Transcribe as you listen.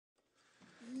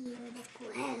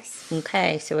eggs.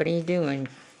 Okay, so what are you doing?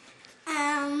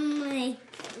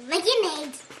 Making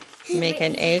eggs.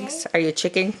 Making eggs? Are you a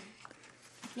chicken?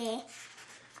 No.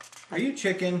 Are you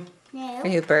chicken? No. Are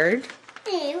you a bird?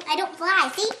 No, I don't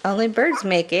fly, see? Only birds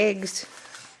make eggs.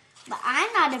 But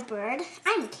I'm not a bird.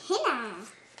 I'm Makenna.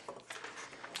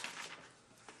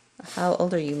 How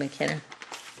old are you, Makenna?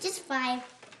 Just 5.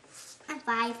 I'm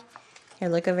 5. Here,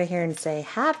 look over here and say,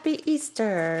 Happy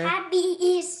Easter. Happy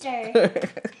Easter.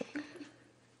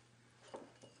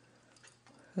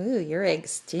 Ooh, your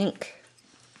eggs stink.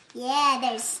 Yeah,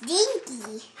 they're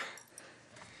stinky.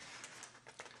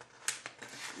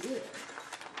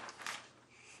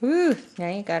 Ooh, now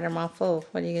you got them all full.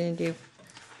 What are you going to do?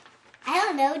 I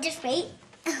don't know, just wait.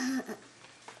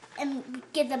 And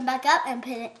get them back up and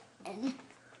put it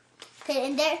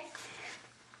in there.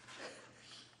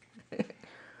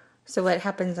 So what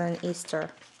happens on Easter?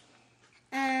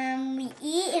 We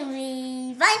eat and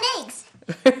we find eggs.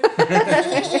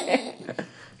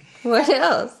 What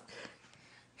else?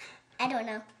 I don't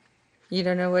know. You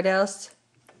don't know what else?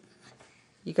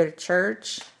 You go to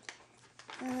church?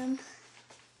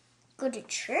 Go to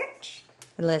church?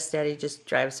 Unless Daddy just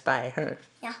drives by, huh?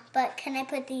 Yeah, but can I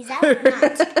put these out or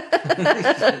not? Not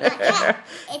yet.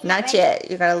 It's Not ready.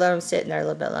 yet. You gotta let them sit in there a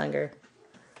little bit longer.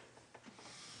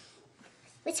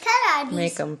 Which color are these?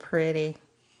 Make them pretty.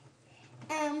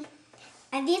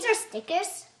 And these are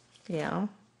stickers. Yeah.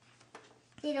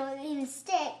 They don't even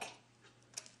stick.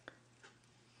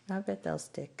 I bet they'll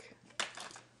stick.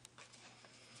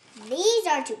 These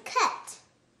are to cut.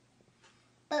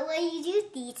 But what do you do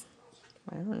with these?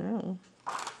 I don't know.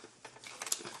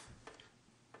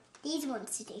 These won't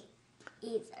stick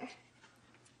either.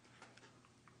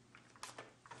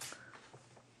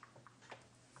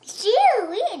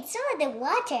 Shoo! It's some of the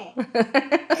water.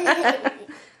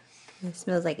 It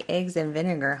smells like eggs and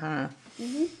vinegar, huh?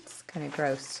 Mm-hmm. It's kind of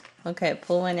gross. Okay,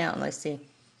 pull one out and let's see.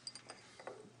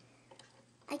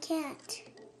 I can't.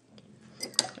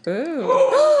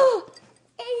 Ooh.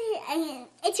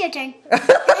 It's your turn.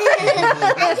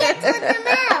 I can't pull them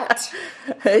out.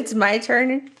 It's my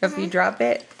turn. If you drop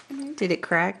it, did it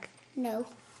crack? No.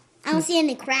 I don't see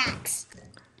any cracks.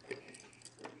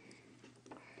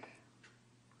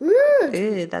 Ooh.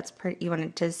 Ooh, that's pretty. You want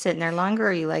it to sit in there longer,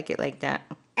 or you like it like that?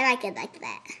 I like it like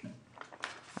that.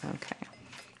 Okay.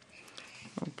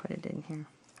 We'll put it in here.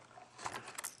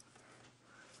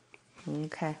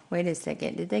 Okay. Wait a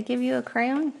second. Did they give you a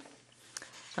crayon?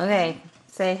 Okay.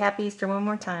 Say Happy Easter one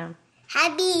more time.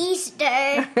 Happy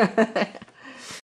Easter.